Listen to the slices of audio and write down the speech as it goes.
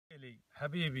علي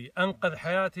حبيبي انقذ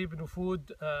حياتي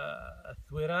بنفود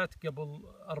الثويرات قبل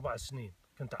 4 سنين.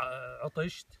 كنت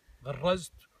عطشت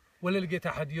غرزت ولا لقيت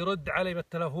احد يرد علي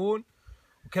بالتلفون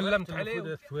وكلمت عليه. نفود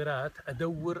الثويرات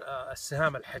ادور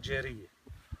السهام الحجريه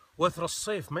واثر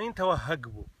الصيف ما ينتوه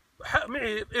هقبه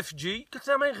معي اف جي قلت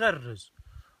له ما يغرز.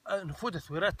 نفود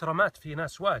الثويرات ترى مات في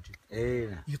ناس واجد.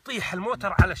 يطيح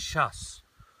الموتر على الشاص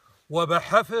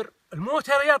وبحفر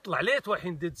الموتر يطلع ليت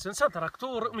وحين ديدسن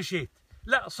تراكتور مشيت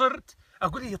لا صرت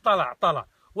اقول لي طلع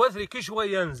واثري كل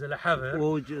شوي ينزل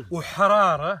احفر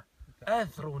وحراره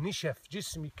اثر ونشف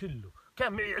جسمي كله.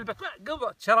 كان معي علبه ماء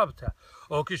قضت شربتها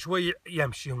وكل شوي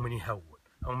يمشي ومن يهون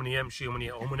ومن يمشي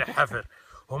ومن حفر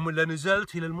هم اللي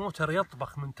نزلت الى الموتر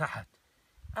يطبخ من تحت.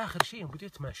 اخر شيء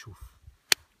بديت ما اشوف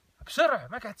بسرعه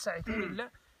ما قعدت ساعتين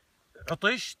الا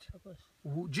عطشت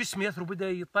وجسمي يثر وبدا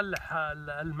يطلع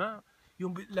الماء.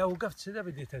 يوم لو وقفت سدا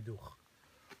بديت ادوخ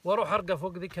واروح ارقى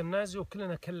فوق ذيك النازله وكلنا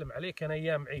نكلم عليه. كان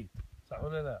ايام عيد صح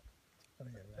ولا لا؟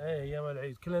 ايه ايام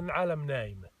العيد كلنا العالم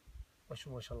نايمه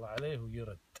ما شاء الله عليه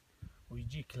ويرد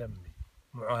ويجيك لمي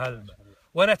معه هلمه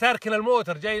وانا تاركن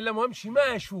الموتر جاي لما امشي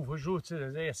ما اشوفه جوت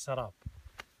زي السراب.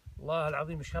 الله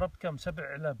العظيم شربت كم 7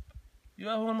 علب.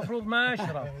 هو المفروض ما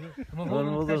اشرب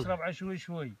المفروض تشرب عشوي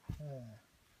شوي.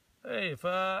 اي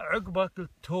فعقبه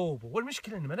قلت توبه.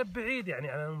 والمشكله انه ما بعيد يعني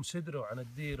عن ام سدره وعن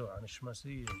الديره وعن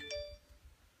الشماسيه.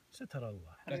 ستر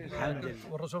الله الحمد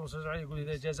لله. والرسول صلى الله عليه وسلم يقول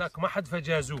اذا جازاكم احد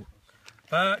فجازوه.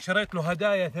 فشريت له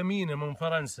هدايا ثمينه من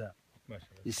فرنسا. ما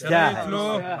شاء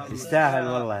الله يستاهل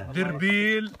والله.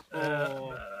 دربيل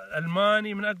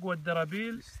الماني من اقوى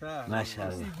الدرابيل ما شاء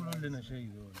الله. يقولون لنا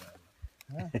شيء ذولا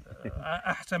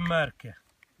احسن ماركه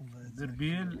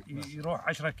دربيل يروح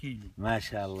 10 كيلو ما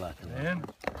شاء الله.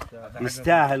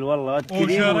 يستاهل والله.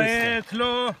 وشريت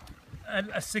له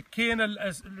السكين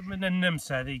من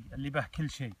النمسا ذي اللي به كل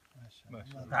شيء.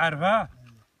 تعرفها؟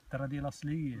 ترى دي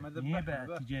الاصليه هي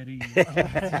بقى تجاريه.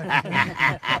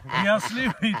 هي اصلي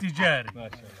وهي تجاري. ما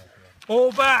شاء الله.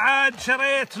 وبعد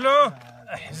شريت له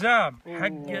حزام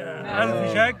حق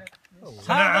 1000 شق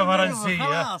صناعه فرنسيه.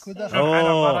 على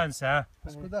فرنسا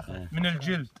من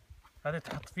الجلد. هذه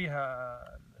تحط فيها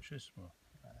شو اسمه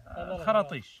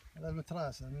خراطيش.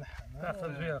 المتراس النحم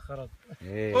تاخذ فيها خرط.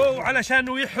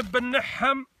 وعلشان يحب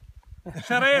النحم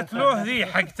شريت له ذي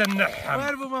حقت النحم. وين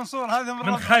ابو منصور هذا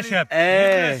من خشب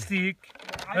بلاستيك.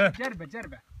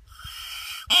 جربه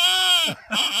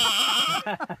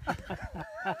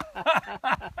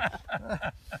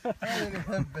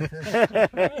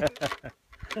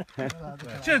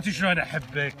شفت شلون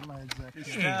احبك؟ الله يجزاك.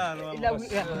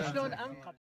 شلون انت